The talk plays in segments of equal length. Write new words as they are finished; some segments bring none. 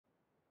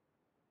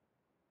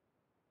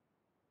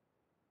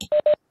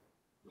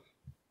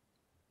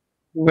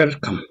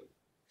Welcome.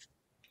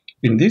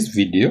 In this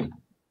video,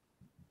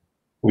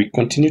 we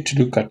continue to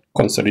look at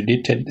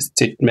consolidated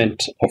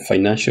statement of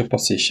financial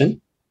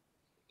position,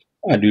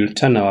 and we'll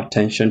turn our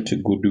attention to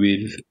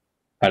goodwill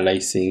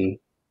arising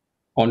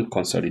on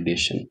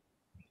consolidation.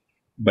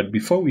 But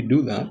before we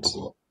do that,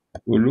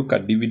 we'll look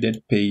at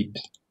dividend paid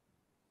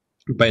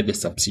by the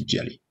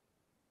subsidiary.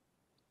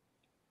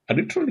 A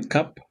little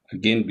recap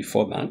again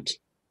before that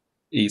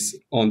is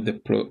on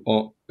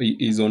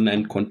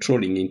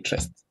non-controlling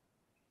interest.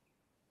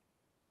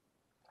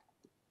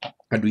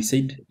 And we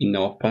said in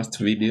our past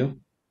video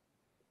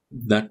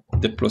that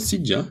the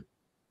procedure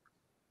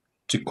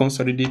to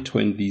consolidate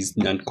when these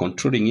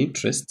non-controlling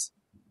interests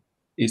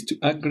is to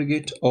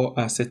aggregate all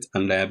assets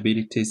and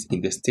liabilities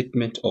in the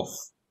statement of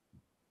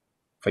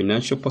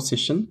financial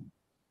position,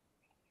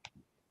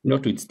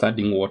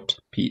 notwithstanding what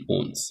P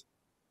owns.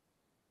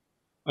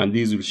 And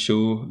these will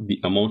show the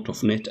amount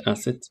of net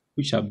assets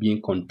which are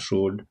being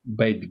controlled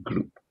by the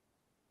group.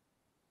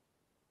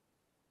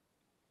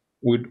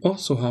 We'd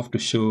also have to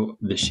show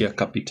the share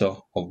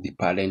capital of the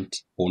parent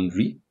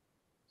only.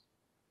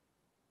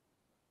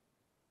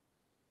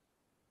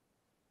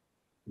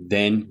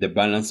 Then the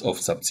balance of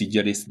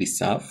subsidiaries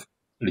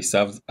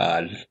reserves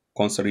are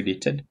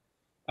consolidated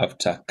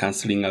after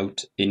cancelling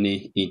out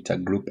any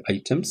intergroup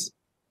items.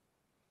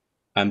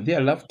 And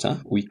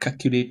thereafter, we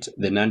calculate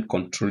the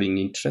non-controlling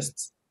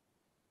interests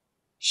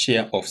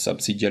share of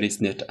subsidiaries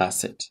net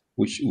asset,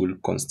 which will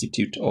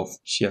constitute of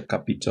share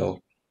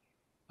capital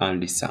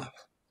and reserve.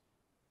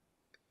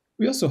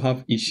 We also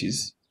have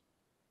issues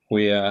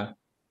where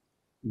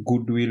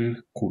goodwill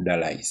could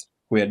arise,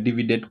 where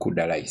dividend could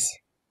arise.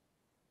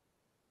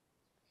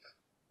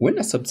 When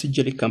a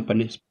subsidiary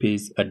company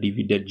pays a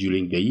dividend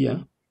during the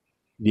year,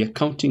 the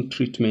accounting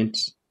treatment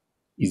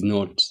is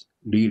not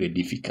really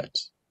difficult.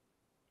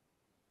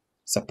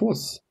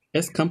 Suppose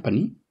S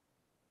company,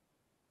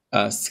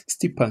 a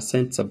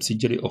 60%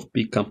 subsidiary of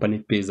P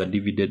company, pays a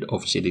dividend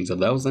of shillings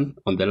 1,000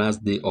 on the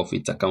last day of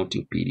its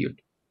accounting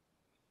period.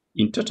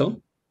 In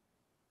total,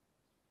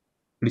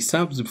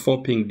 reserves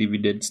before paying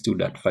dividends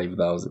stood at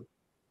 5,000.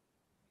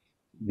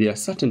 There are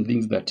certain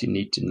things that you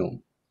need to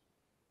know.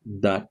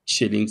 That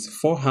shillings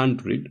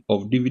 400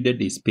 of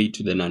dividend is paid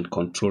to the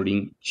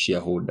non-controlling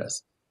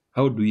shareholders.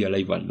 How do we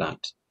arrive at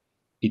that?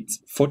 It's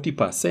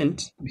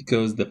 40%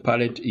 because the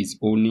parent is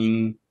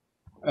owning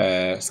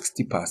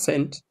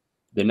 60%.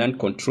 The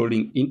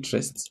non-controlling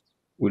interests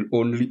will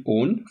only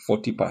own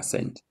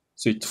 40%.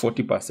 So it's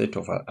 40%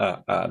 of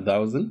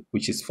 1,000,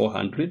 which is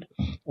 400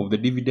 of the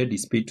dividend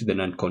is paid to the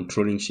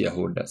non-controlling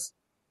shareholders.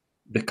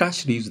 The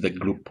cash leaves the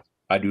group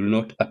and will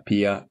not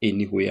appear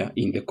anywhere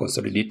in the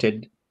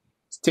consolidated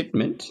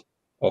statement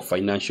of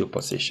financial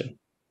position.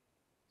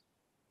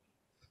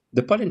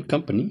 The parent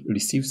company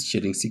receives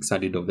shilling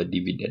 600 of the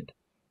dividend.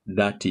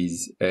 That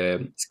is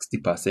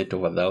 60%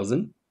 of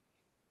 1,000,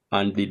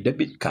 and the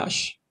debit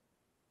cash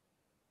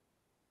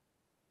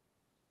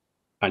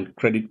and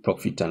credit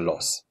profit and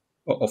loss.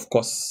 Of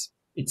course,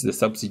 it's the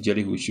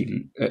subsidiary who should,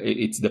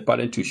 it's the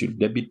parent who should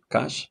debit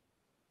cash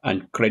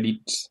and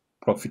credit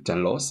profit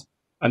and loss,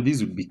 and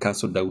these will be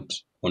cancelled out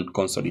on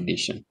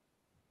consolidation.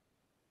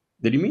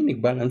 The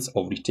remaining balance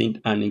of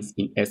retained earnings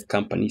in S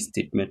company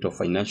statement of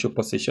financial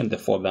position, the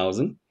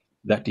 4,000,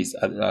 that is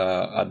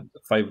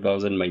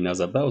 5,000 minus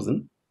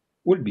 1,000,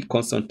 will be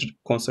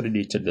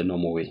consolidated the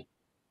normal way.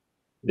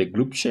 The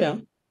group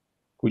share,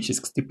 which is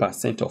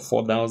 60% of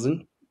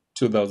 4,000,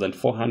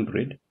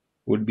 2,400,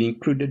 would be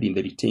included in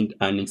the retained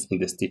earnings in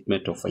the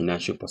statement of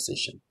financial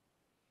position,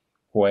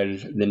 while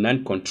the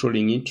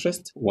non-controlling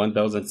interest,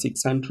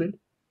 1,600,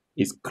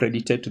 is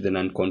credited to the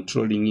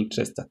non-controlling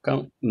interest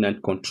account,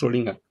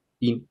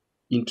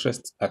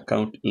 interest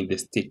account in the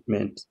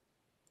statement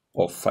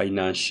of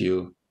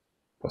financial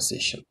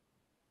position.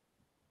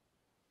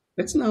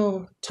 Let's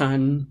now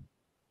turn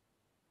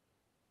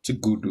to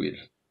goodwill.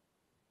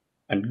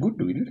 And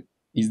goodwill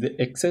is the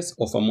excess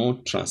of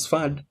amount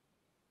transferred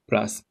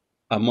plus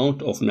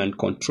amount of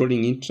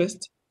non-controlling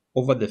interest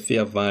over the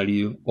fair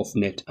value of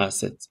net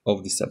assets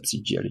of the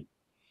subsidiary.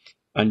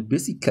 And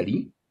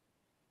basically,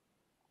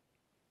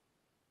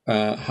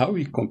 how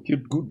we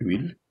compute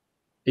goodwill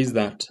is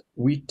that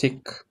we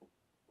take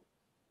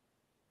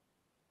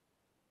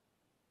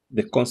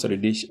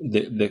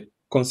the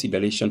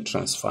consideration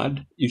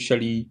transferred,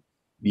 usually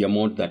the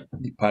amount that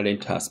the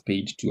parent has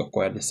paid to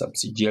acquire the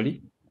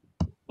subsidiary.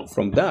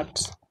 From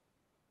that,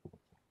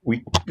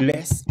 we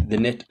less the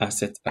net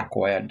assets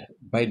acquired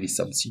by the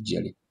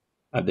subsidiary,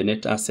 and the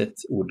net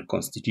assets would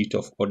constitute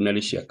of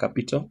ordinary share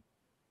capital,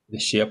 the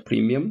share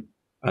premium,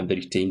 and the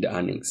retained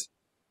earnings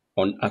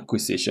on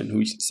acquisition,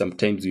 which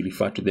sometimes we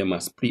refer to them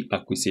as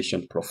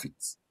pre-acquisition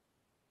profits.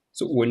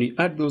 So when we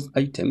add those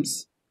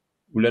items,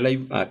 we'll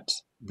arrive at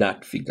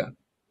that figure.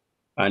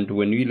 And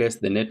when we less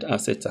the net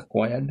assets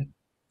acquired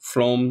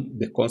from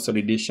the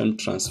consolidation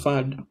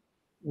transferred,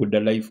 would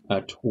arrive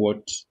at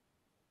what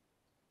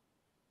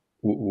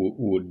we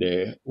would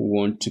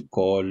want to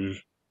call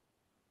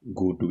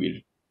goodwill.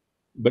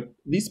 But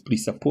this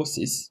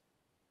presupposes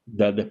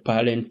that the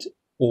parent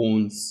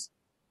owns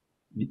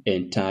the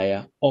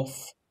entire of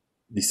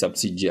the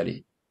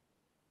subsidiary.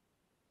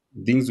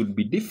 Things would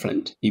be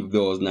different if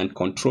there was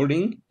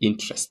non-controlling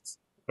interest,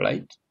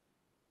 right?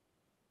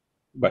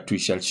 But we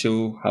shall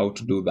show how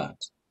to do that.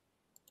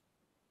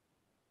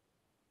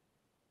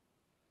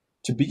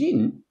 To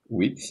begin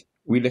with,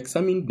 we'll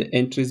examine the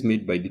entries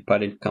made by the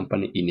parent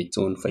company in its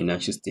own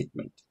financial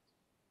statement.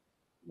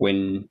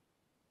 When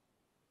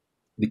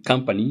the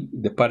company,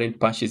 the parent,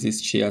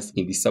 purchases shares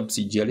in the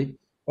subsidiary,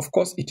 of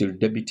course, it will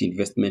debit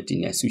investment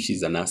in S, which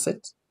is an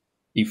asset.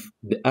 If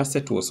the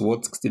asset was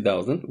worth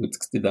 60,000 with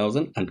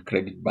 60,000 and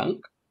credit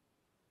bank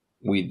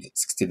with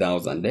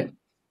 60,000 there,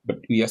 but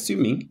we are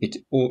assuming it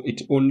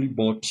only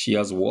bought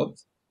shares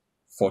worth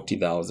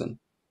 40,000.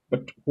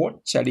 But what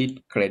shall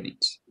it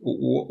credit?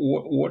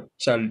 What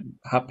shall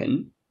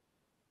happen?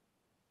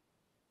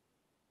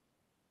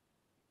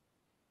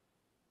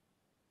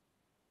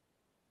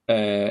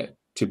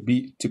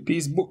 To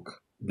P's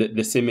book,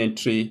 the same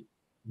entry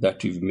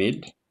that we've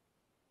made.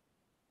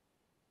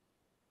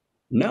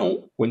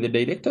 Now, when the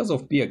directors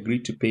of P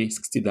agree to pay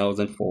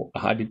 60,000 for a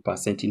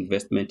 100%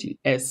 investment in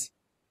S,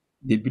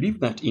 they believe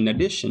that in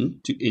addition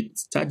to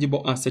its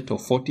tangible asset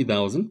of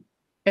 40,000,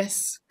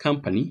 S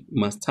company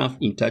must have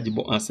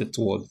intangible assets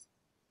worth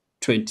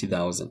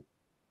 20,000.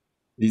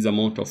 This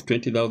amount of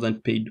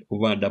 20,000 paid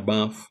over and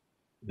above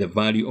the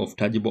value of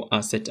tangible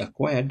asset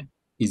acquired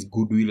is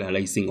goodwill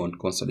arising on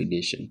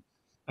consolidation.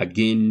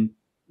 Again,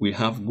 we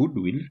have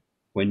goodwill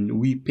when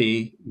we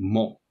pay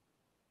more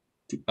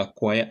to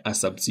acquire a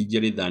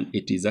subsidiary than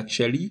it is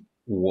actually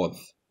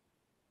worth.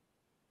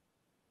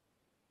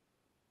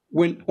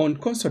 When on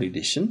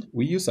consolidation,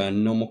 we use our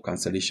normal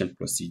consolidation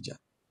procedure,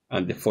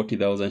 and the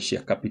 40,000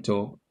 share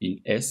capital in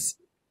S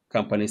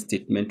company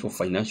statement of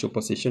financial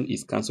position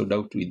is cancelled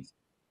out with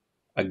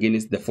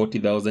against the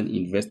 40,000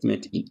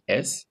 investment in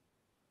S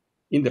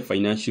in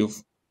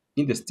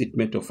the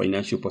statement of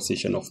financial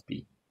position of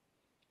P.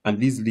 And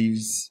this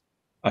leaves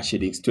a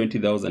shillings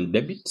 20,000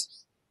 debit,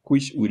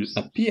 which will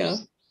appear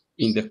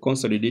in the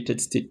consolidated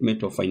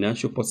statement of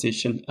financial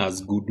position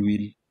as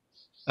goodwill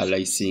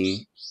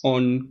arising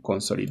on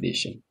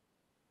consolidation.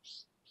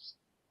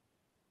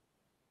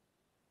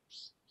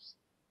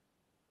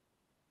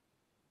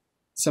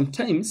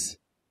 Sometimes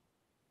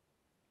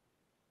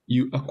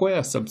you acquire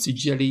a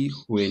subsidiary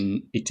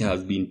when it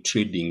has been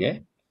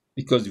trading,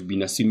 because you've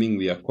been assuming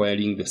we are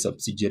acquiring the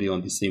subsidiary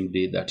on the same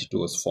day that it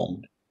was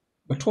formed.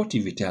 But what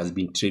if it has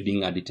been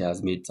trading and it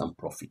has made some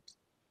profit?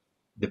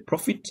 The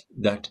profit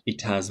that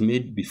it has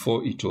made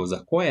before it was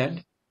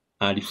acquired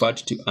are referred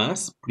to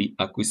as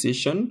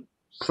pre-acquisition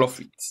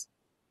profits.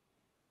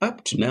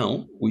 Up to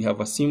now, we have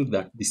assumed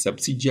that the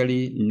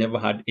subsidiary never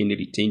had any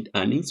retained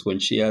earnings when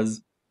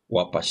shares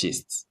were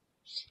purchased.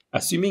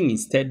 Assuming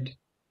instead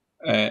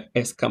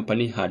S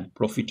company had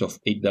profit of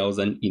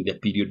 8,000 in the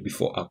period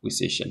before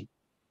acquisition.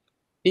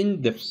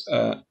 In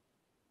the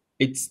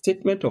its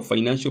statement of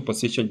financial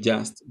position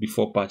just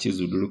before purchase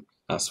would look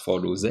as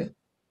follows.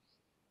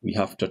 We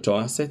have total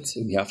assets,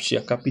 we have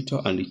share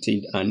capital and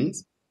retained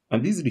earnings.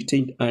 And these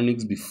retained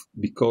earnings,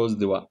 because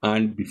they were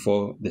earned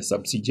before the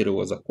subsidiary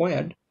was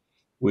acquired,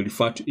 we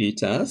refer to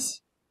it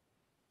as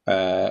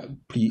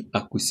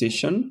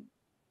pre-acquisition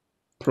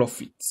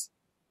profits.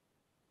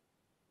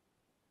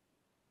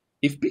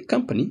 If P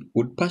company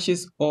would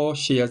purchase all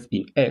shares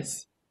in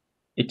S,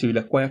 it will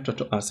acquire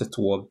total assets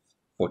worth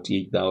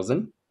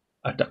 48,000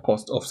 at a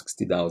cost of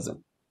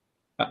 60,000.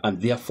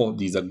 And therefore,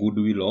 there is a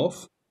goodwill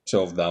of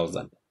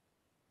 12,000.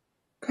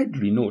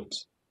 Kindly note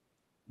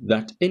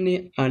that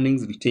any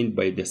earnings retained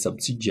by the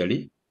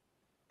subsidiary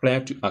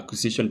prior to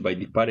acquisition by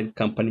the parent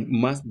company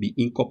must be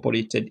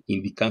incorporated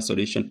in the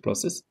consolidation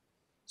process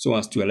so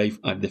as to arrive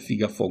at the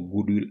figure for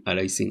goodwill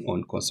arising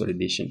on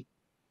consolidation.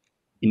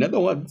 In other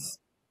words,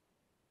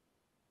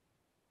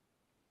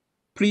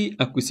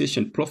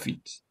 pre-acquisition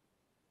profit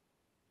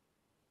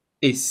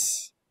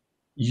is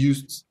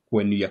used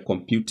when we are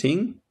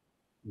computing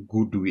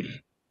goodwill.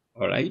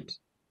 All right.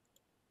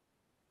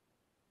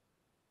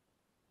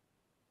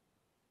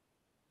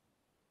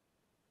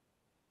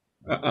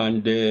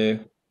 And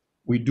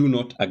we do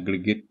not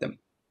aggregate them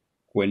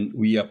when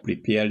we are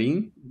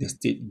preparing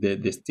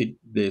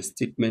the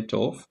statement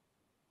of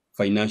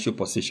financial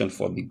position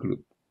for the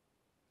group.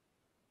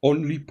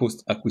 Only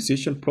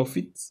post-acquisition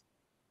profits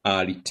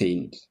are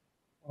retained.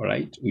 All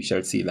right, we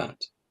shall see that.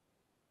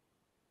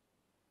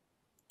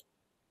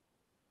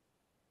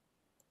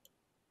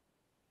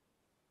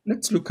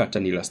 Let's look at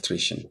an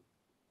illustration.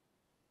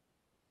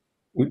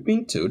 We've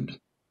been told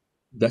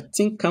that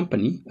Think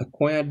Company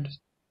acquired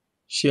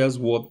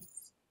the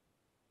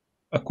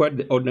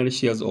ordinary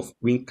shares of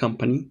Wing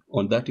Company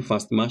on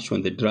 31st March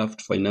when the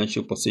draft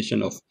financial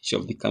position of each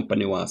of the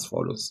company was as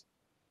follows.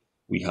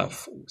 We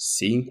have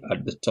Sing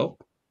at the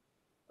top,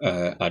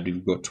 and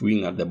we've got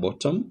Wing at the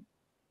bottom.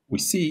 We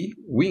see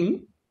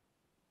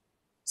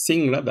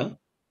Sing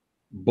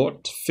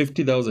bought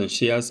 50,000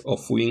 shares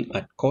of Wing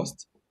at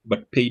cost,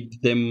 but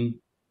paid them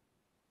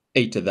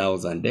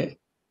 8,000 there.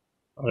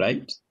 All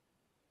right.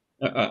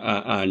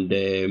 And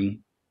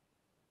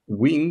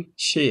Wing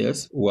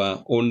shares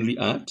were only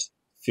at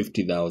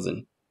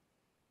 50,000.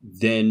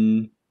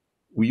 Then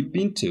we've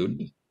been told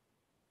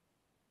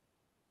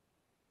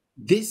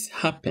this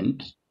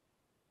happened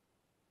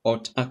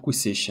at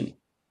acquisition.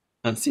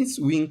 And since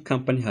Wing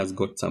Company has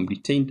got some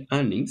retained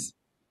earnings,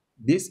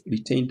 this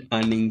retained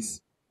earnings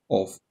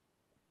of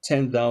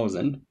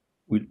 10,000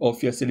 will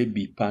obviously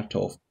be part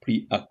of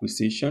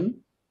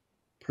pre-acquisition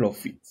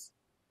profits.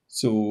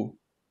 So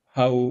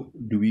how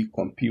do we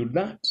compute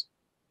that?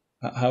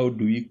 How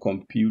do we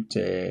compute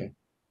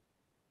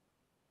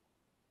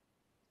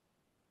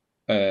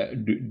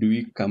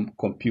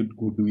compute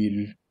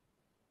goodwill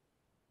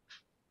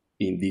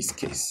in this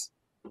case?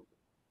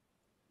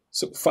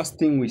 So first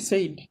thing we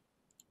said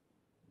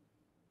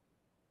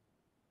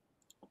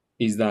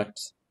is that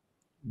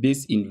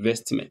this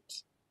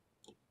investment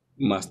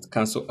must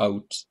cancel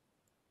out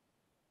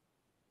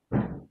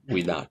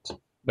with that.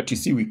 But you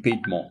see, we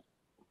paid more,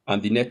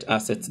 and the net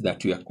assets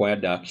that we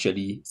acquired are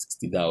actually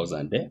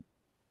 60,000 there.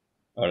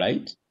 All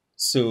right.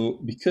 So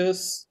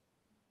because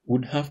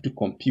we'd have to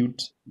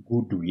compute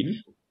goodwill,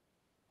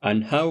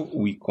 and how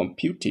we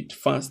compute it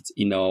first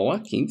in our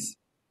workings,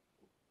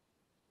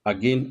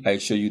 again, I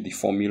show you the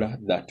formula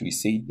that we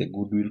say the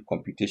goodwill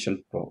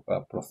computation pro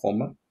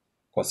forma.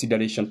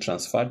 Consideration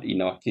transferred,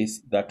 in our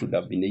case, that would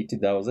have been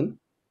 80,000.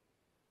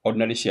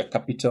 Ordinary share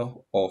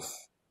capital of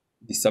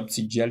the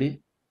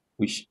subsidiary,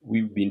 which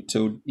we've been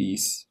told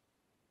is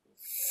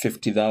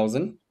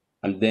 50,000,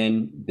 and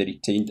then the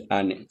retained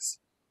earnings,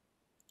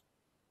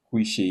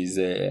 which is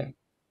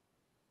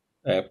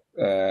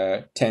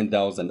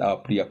 10,000, our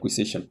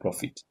pre-acquisition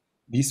profit.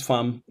 This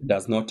firm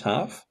does not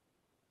have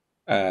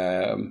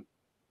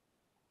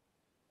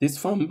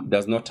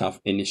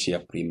any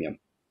share premium,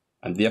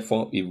 and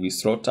therefore, if we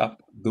sort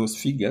up those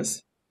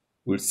figures,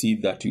 we'll see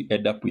that we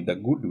end up with a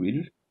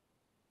goodwill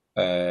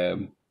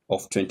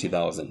of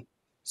 20,000.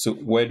 So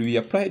when we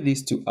apply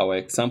this to our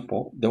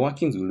example, the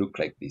workings will look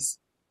like this.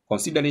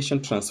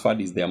 Consideration transferred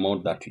is the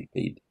amount that we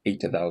paid,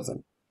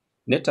 80,000.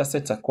 Net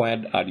assets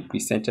acquired are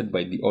represented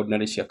by the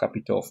ordinary share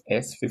capital of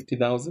S,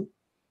 50,000,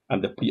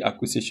 and the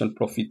pre-acquisition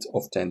profit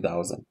of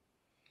 10,000.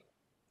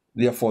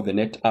 Therefore, the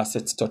net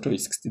assets total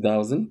is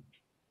 60,000.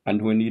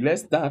 And when we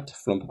less that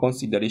from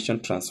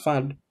consideration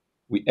transferred,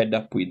 we end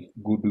up with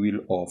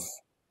goodwill of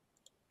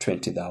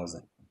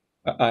 20,000.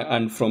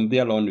 And from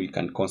there on, we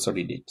can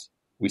consolidate.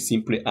 We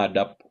simply add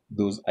up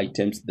those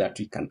items that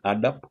we can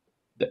add up.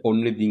 The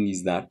only thing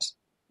is that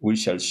we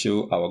shall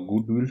show our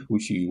goodwill,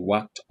 which we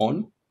worked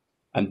on,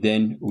 and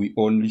then we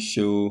only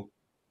show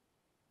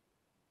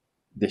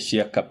the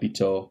share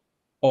capital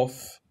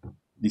of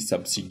the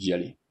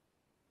subsidiary.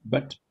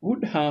 But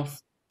would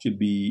have to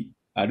be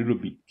a little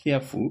bit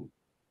careful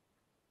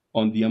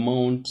on the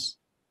amount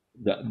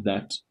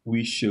that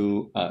we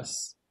show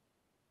as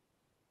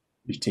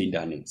retained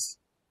earnings.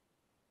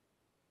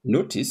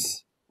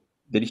 Notice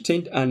the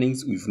retained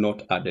earnings, we've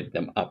not added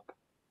them up.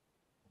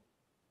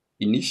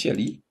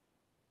 Initially,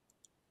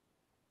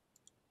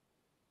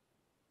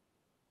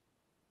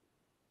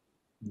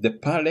 the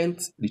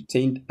parent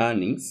retained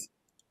earnings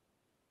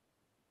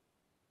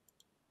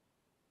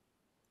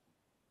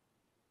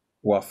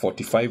were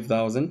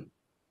 45,000,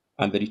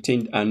 and the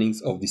retained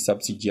earnings of the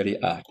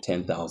subsidiary are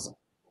 10,000.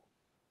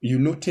 You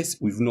notice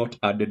we've not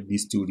added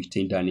these two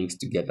retained earnings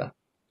together.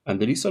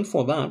 And the reason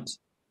for that,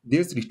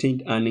 this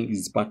retained earnings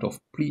is part of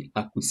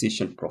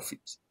pre-acquisition profit.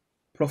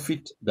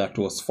 Profit that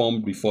was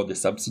formed before the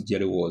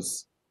subsidiary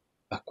was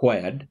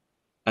acquired,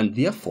 and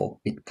therefore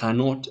it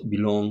cannot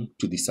belong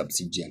to the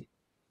subsidiary.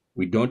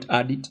 We don't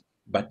add it,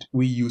 but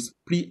we use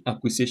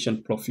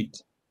pre-acquisition profit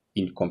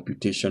in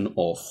computation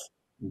of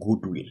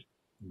goodwill.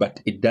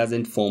 But it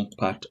doesn't form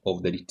part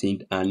of the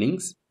retained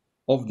earnings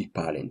of the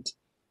parent.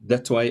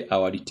 That's why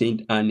our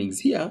retained earnings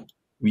here,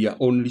 we are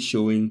only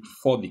showing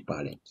for the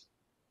parent.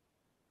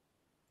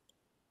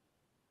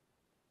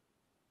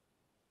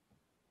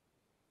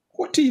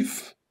 What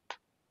if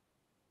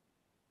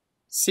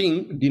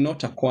Singh did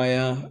not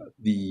acquire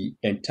the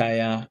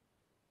entire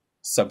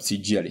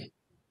subsidiary?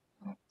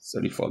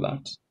 Sorry for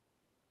that.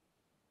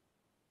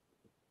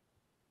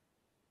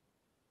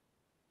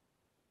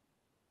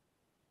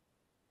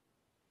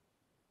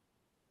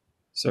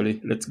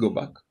 Sorry, let's go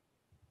back.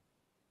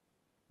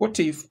 What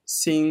if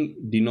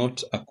Singh did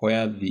not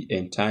acquire the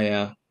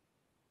entire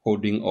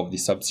holding of the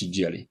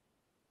subsidiary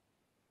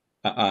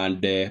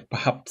and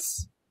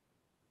perhaps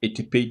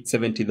it paid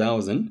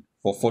 70,000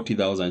 for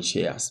 40,000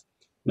 shares?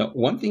 Now,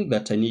 one thing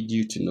that I need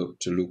you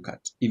to look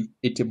at, if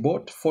it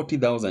bought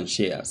 40,000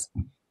 shares,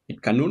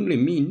 it can only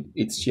mean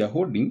its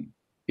shareholding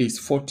is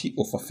 40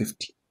 over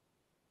 50,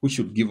 which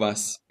should give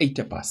us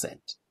 80%.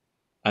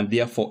 And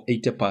therefore,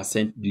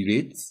 80%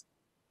 relates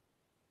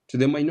to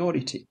the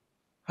minority.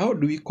 How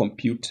do we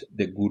compute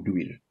the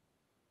goodwill?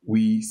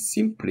 We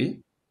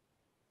simply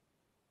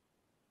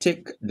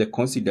take the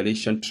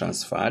consideration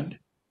transferred,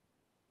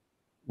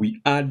 we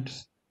add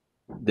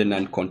the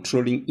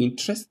non-controlling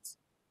interest,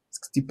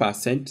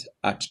 60%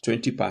 at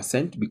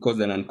 20%, because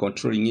the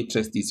non-controlling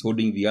interest is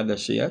holding the other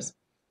shares,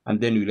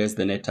 and then we less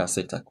the net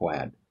asset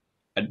acquired.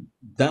 And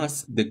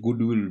thus the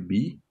goodwill will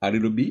be a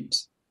little bit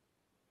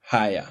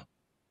higher.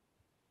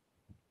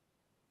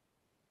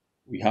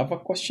 We have a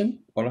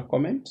question or a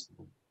comment?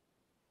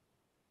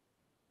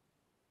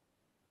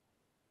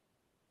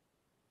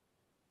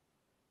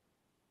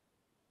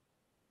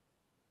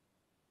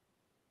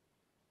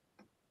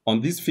 On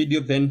this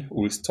video, then,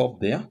 we'll stop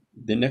there.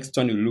 The next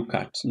one, we'll look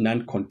at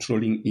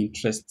non-controlling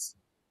interests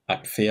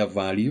at fair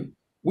value.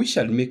 We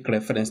shall make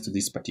reference to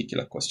this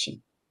particular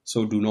question.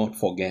 So do not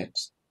forget.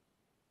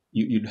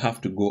 You'd have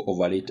to go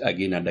over it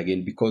again and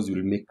again because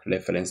we'll make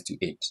reference to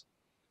it.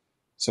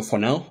 So for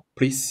now,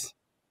 please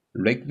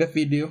like the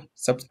video,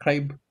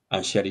 subscribe,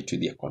 and share it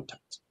with your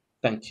contact.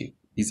 Thank you.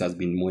 This has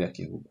been Moya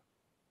Kehuba.